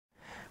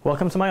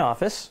Welcome to my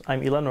office.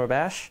 I'm Illah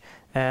Nourbakhsh,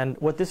 and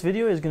what this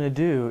video is going to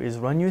do is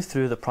run you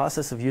through the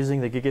process of using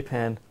the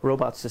Gigapan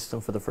robot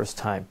system for the first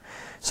time.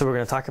 So we're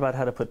going to talk about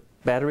how to put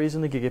batteries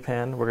in the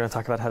Gigapan, we're going to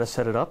talk about how to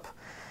set it up,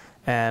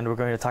 and we're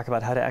going to talk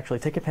about how to actually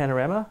take a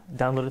panorama,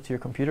 download it to your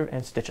computer,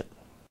 and stitch it.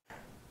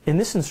 In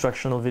this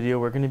instructional video,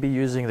 we're going to be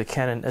using the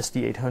Canon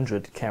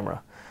SD800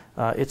 camera.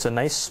 It's a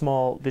nice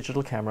small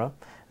digital camera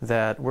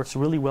that works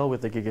really well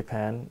with the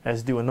Gigapan,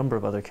 as do a number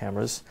of other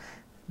cameras.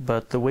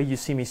 But the way you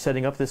see me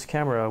setting up this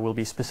camera will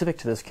be specific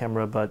to this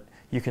camera, but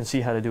you can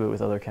see how to do it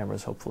with other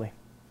cameras, hopefully.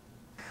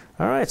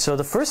 Alright, so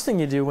the first thing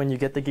you do when you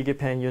get the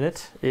Gigapan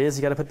unit is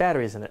you got to put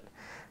batteries in it.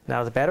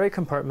 Now the battery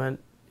compartment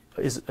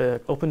is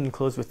opened and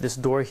closed with this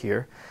door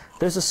here.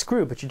 There's a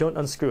screw, but you don't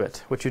unscrew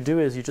it. What you do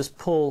is you just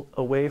pull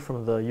away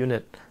from the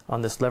unit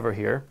on this lever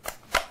here,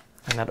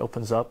 and that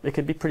opens up. It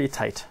could be pretty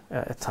tight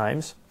at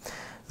times.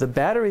 The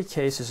battery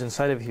case is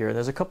inside of here, and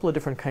there's a couple of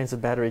different kinds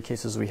of battery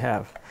cases we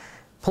have.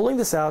 Pulling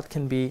this out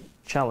can be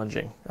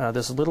challenging.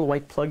 There's a little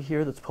white plug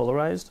here that's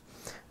polarized,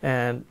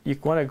 and you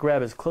want to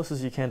grab as close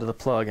as you can to the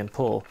plug and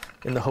pull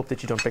in the hope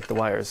that you don't break the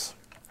wires.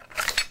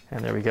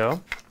 And there we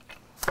go.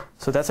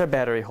 So that's our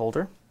battery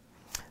holder.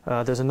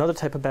 There's another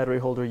type of battery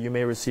holder you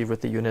may receive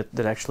with the unit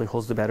that actually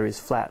holds the batteries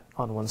flat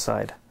on one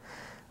side.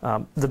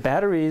 The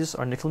batteries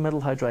are nickel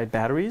metal hydride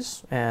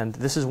batteries, and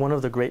this is one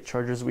of the great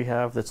chargers we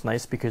have that's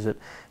nice because it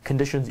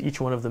conditions each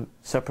one of them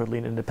separately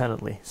and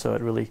independently, so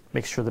it really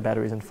makes sure the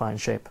battery is in fine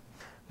shape.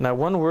 Now,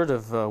 one word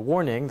of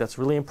warning that's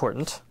really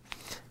important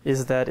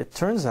is that it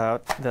turns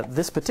out that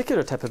this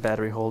particular type of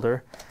battery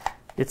holder,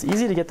 it's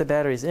easy to get the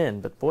batteries in,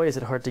 but boy is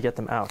it hard to get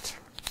them out.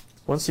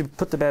 Once you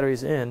put the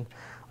batteries in,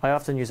 I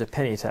often use a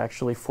penny to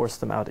actually force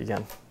them out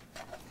again.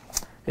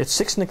 It's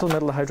 6 nickel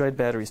metal hydride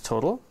batteries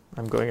total.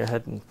 I'm going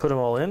ahead and put them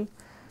all in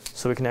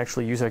so we can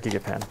actually use our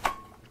Gigapan.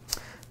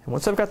 And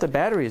once I've got the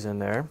batteries in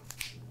there,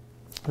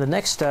 the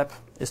next step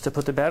is to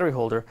put the battery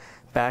holder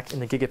back in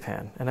the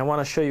Gigapan. And I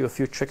want to show you a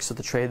few tricks of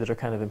the trade that are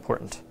kind of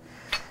important.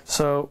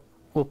 So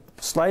we'll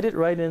slide it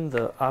right in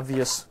the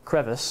obvious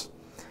crevice.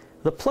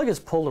 The plug is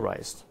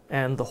polarized,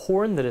 and the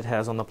horn that it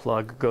has on the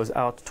plug goes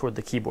out toward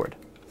the keyboard.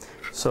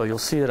 So you'll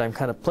see that I'm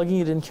kind of plugging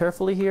it in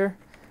carefully here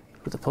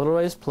with the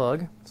polarized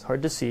plug. It's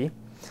hard to see.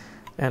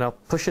 And I'll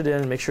push it in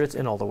and make sure it's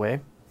in all the way.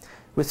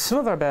 With some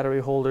of our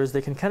battery holders,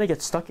 they can kind of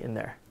get stuck in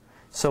there.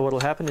 So what will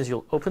happen is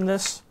you'll open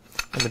this,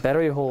 and the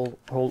battery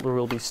holder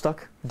will be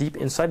stuck deep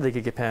inside the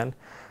Gigapan.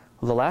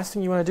 The last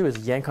thing you want to do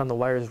is yank on the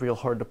wires real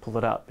hard to pull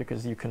it out,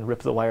 because you can rip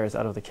the wires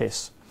out of the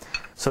case.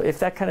 So if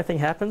that kind of thing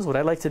happens, what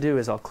I like to do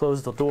is I'll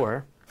close the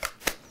door,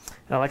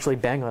 and I'll actually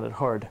bang on it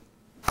hard.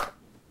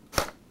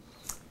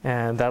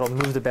 And that'll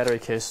move the battery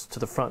case to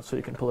the front so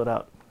you can pull it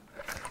out.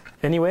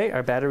 Anyway,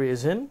 our battery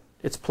is in,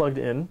 it's plugged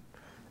in,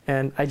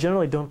 and I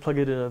generally don't plug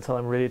it in until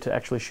I'm ready to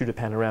actually shoot a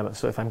panorama.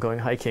 So if I'm going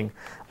hiking,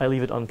 I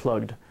leave it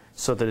unplugged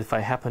so that if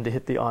I happen to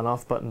hit the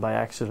on-off button by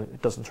accident,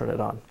 it doesn't turn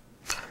it on.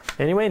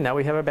 Anyway, now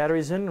we have our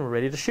batteries in and we're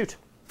ready to shoot.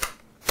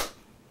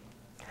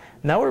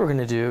 Now what we're going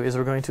to do is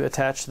we're going to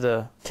attach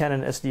the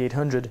Canon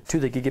SD800 to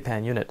the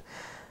Gigapan unit.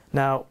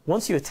 Now,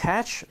 once you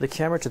attach the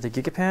camera to the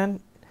Gigapan,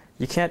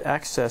 you can't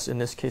access, in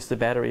this case, the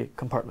battery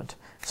compartment.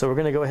 So we're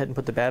going to go ahead and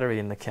put the battery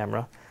in the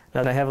camera.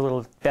 Now I have a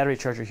little battery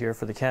charger here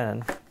for the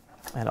Canon,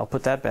 and I'll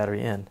put that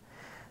battery in.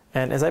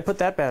 And as I put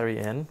that battery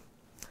in,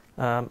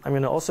 I'm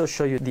going to also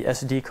show you the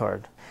SD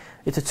card.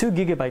 It's a 2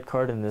 GB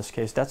card in this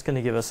case. That's going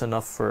to give us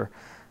enough for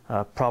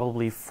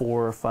probably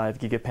 4 or 5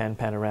 Gigapan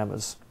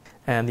panoramas.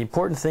 And the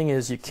important thing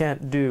is you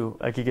can't do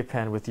a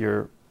Gigapan with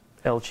your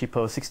El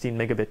Cheapo 16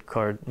 megabyte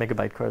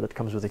card that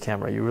comes with the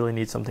camera. You really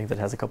need something that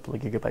has a couple of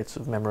gigabytes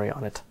of memory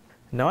on it.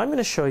 Now I'm going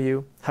to show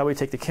you how we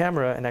take the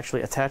camera and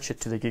actually attach it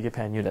to the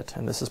Gigapan unit.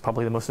 And this is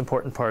probably the most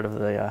important part of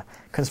the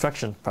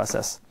construction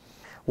process.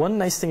 One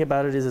nice thing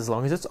about it is as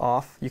long as it's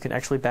off, you can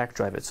actually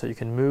backdrive it. So you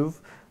can move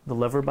the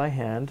lever by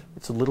hand.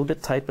 It's a little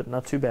bit tight, but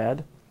not too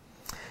bad.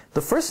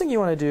 The first thing you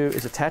want to do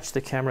is attach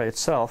the camera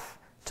itself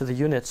to the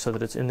unit so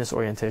that it's in this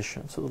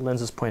orientation. So the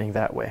lens is pointing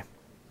that way.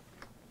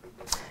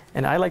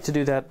 And I like to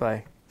do that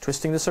by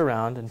twisting this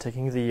around and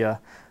taking the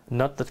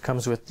nut that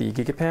comes with the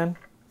Gigapan,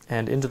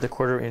 and into the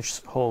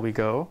 1/4-inch hole we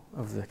go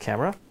of the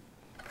camera.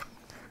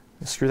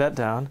 Screw that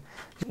down.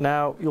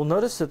 Now you'll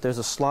notice that there's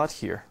a slot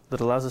here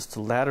that allows us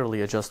to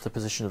laterally adjust the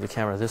position of the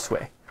camera this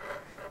way.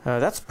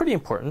 That's pretty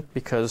important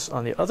because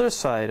on the other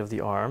side of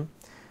the arm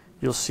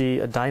you'll see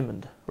a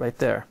diamond right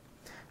there.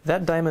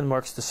 That diamond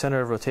marks the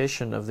center of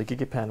rotation of the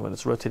Gigapan when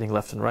it's rotating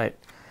left and right.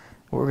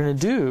 What we're going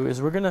to do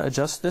is we're going to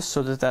adjust this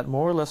so that that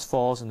more or less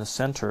falls in the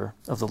center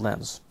of the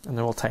lens, and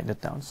then we'll tighten it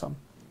down some.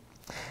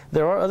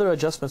 There are other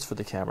adjustments for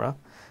the camera.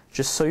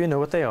 Just so you know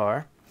what they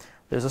are,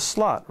 there's a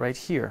slot right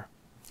here.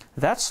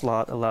 That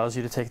slot allows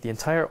you to take the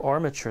entire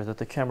armature that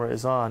the camera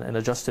is on and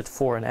adjust it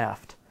fore and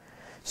aft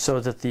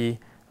so that the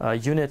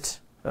unit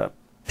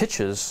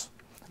pitches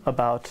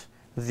about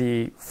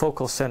the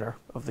focal center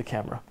of the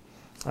camera.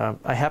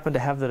 I happen to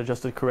have that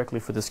adjusted correctly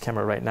for this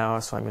camera right now,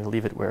 so I'm going to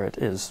leave it where it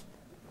is.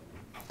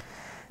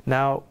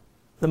 Now,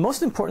 The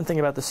most important thing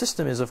about the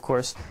system is, of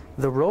course,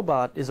 the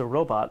robot is a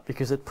robot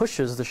because it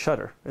pushes the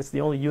shutter. It's the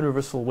only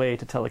universal way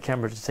to tell a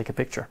camera to take a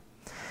picture.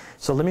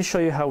 So let me show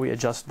you how we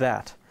adjust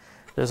that.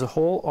 There's a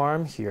whole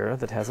arm here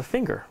that has a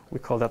finger. We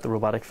call that the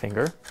robotic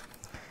finger.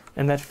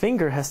 And that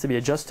finger has to be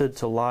adjusted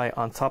to lie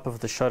on top of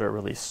the shutter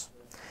release.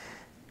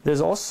 There's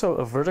also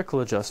a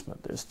vertical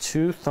adjustment. There's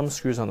 2 thumb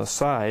screws on the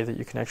side that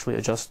you can actually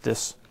adjust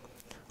this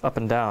up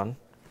and down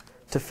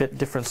to fit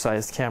different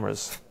sized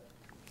cameras.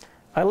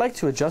 I like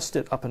to adjust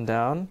it up and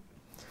down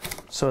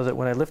so that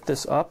when I lift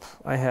this up,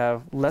 I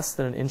have less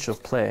than an inch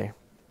of play.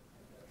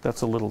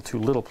 That's a little too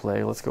little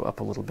play. Let's go up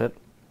a little bit.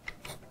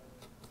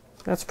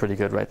 That's pretty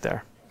good right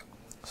there.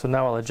 So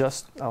now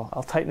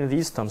I'll tighten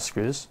these thumb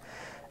screws.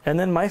 And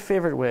then my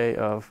favorite way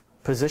of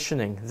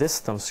positioning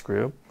this thumb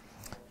screw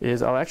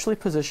is I'll actually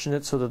position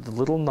it so that the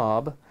little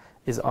knob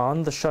is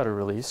on the shutter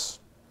release.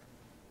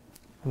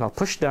 And I'll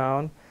push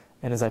down,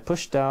 and as I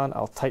push down,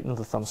 I'll tighten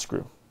the thumb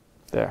screw.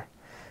 There.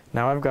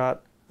 Now I've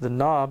got the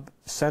knob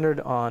centered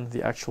on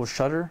the actual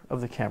shutter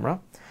of the camera,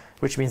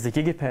 which means the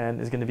Gigapan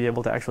is going to be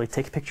able to actually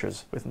take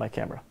pictures with my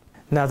camera.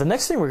 Now the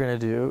next thing we're going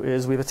to do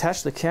is we've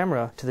attached the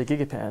camera to the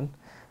Gigapan,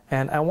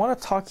 and I want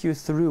to talk you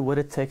through what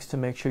it takes to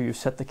make sure you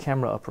set the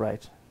camera up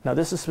right. Now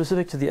this is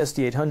specific to the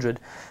SD800,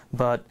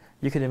 but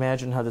you can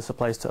imagine how this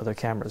applies to other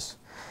cameras.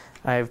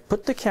 I've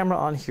put the camera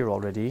on here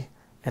already,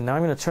 and now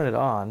I'm going to turn it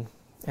on,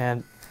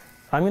 and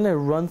I'm going to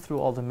run through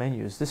all the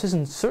menus. This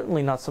isn't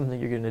certainly not something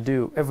you're going to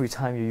do every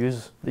time you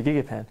use the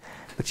Gigapan,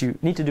 but you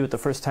need to do it the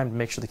first time to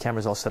make sure the camera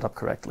is all set up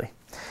correctly.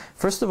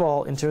 First of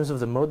all, in terms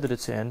of the mode that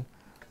it's in,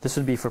 this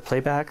would be for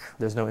playback.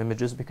 There's no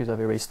images because I've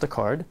erased the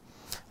card.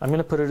 I'm going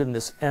to put it in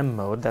this M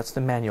mode. That's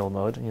the manual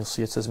mode, and you'll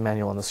see it says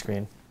manual on the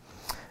screen.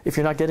 If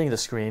you're not getting the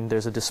screen,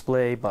 there's a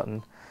display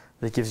button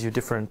that gives you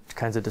different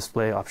kinds of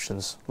display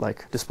options,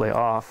 like display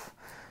off,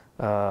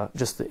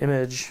 just the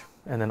image,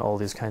 and then all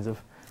these kinds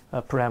of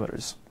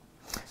parameters.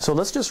 So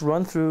let's just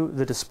run through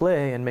the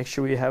display and make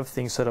sure we have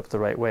things set up the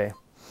right way.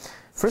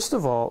 First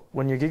of all,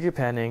 when you're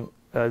Gigapanning,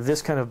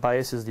 this kind of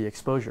biases the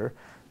exposure.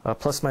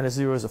 Plus minus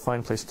 0 is a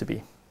fine place to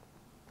be.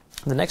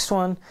 The next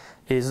one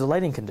is the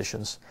lighting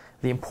conditions.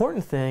 The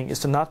important thing is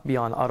to not be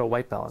on auto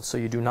white balance, so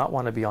you do not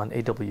want to be on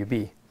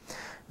AWB.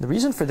 The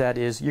reason for that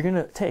is you're going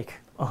to take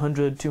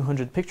 100,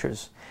 200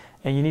 pictures,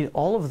 and you need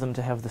all of them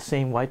to have the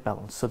same white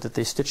balance so that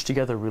they stitch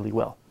together really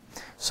well.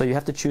 So you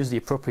have to choose the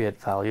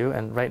appropriate value,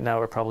 and right now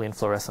we're probably in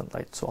fluorescent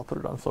light, so I'll put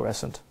it on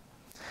fluorescent.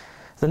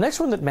 The next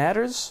one that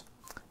matters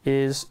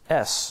is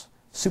S,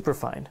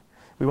 superfine.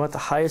 We want the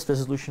highest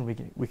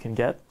resolution we can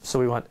get, so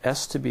we want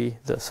S to be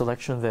the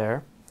selection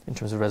there in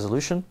terms of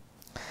resolution.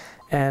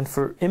 And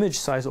for image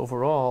size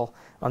overall,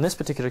 on this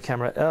particular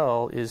camera,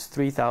 L is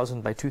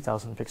 3000 by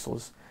 2000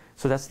 pixels.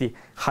 So that's the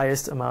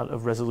highest amount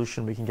of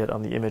resolution we can get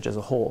on the image as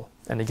a whole.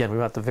 And again, we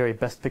want the very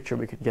best picture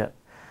we could get.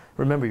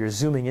 Remember, you're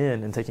zooming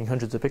in and taking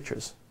hundreds of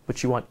pictures,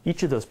 but you want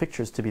each of those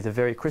pictures to be the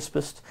very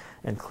crispest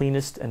and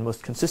cleanest and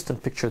most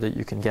consistent picture that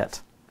you can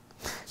get.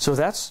 So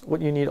that's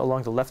what you need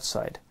along the left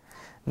side.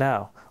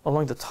 Now,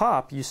 along the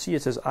top, you see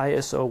it says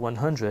ISO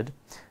 100.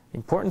 The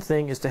important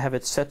thing is to have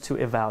it set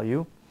to a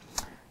value.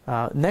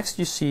 Next,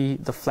 you see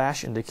the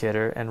flash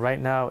indicator, and right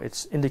now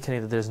it's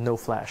indicating that there's no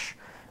flash.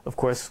 Of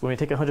course, when we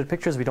take 100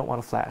 pictures, we don't want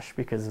a flash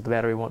because the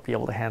battery won't be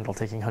able to handle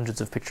taking hundreds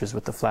of pictures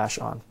with the flash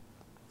on.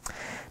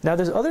 Now,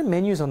 there's other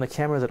menus on the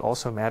camera that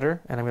also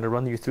matter, and I'm going to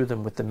run you through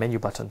them with the menu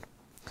button.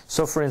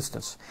 So, for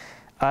instance,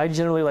 I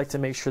generally like to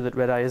make sure that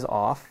red eye is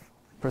off,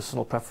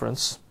 personal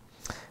preference.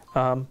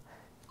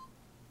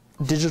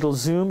 Digital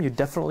zoom, you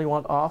definitely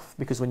want off,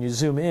 because when you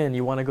zoom in,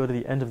 you want to go to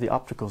the end of the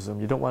optical zoom.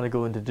 You don't want to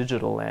go into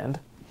digital land,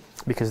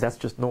 because that's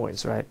just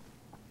noise, right?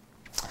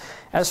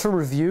 As for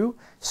review,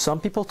 some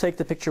people take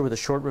the picture with a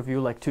short review,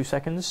 like 2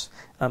 seconds.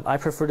 I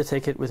prefer to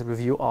take it with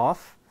review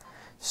off,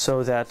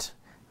 so that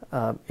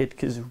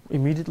it is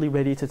immediately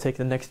ready to take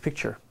the next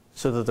picture,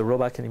 so that the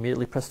robot can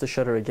immediately press the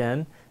shutter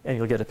again, and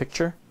you'll get a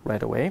picture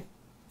right away.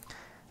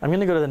 I'm going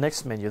to go to the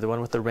next menu, the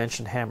one with the wrench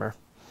and hammer.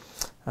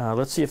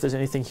 Let's see if there's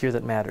anything here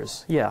that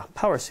matters. Yeah,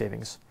 power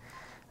savings.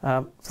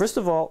 First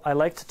of all, I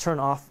like to turn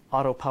off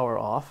auto power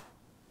off,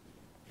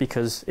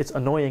 because it's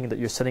annoying that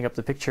you're setting up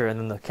the picture and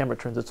then the camera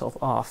turns itself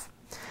off.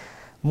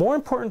 More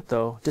important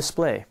though,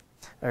 display.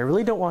 I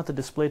really don't want the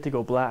display to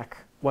go black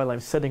while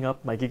I'm setting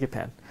up my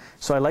Gigapan.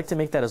 So I like to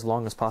make that as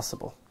long as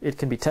possible. It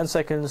can be 10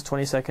 seconds,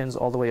 20 seconds,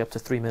 all the way up to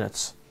 3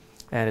 minutes.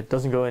 And it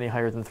doesn't go any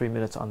higher than 3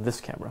 minutes on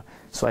this camera.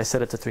 So I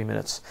set it to 3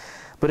 minutes.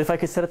 But if I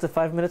could set it to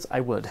 5 minutes,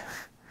 I would.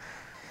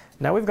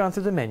 Now we've gone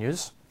through the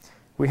menus.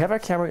 We have our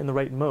camera in the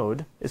right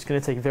mode. It's going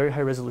to take very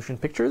high resolution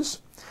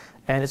pictures,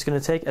 and it's going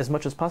to take as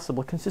much as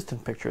possible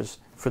consistent pictures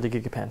for the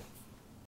Gigapan.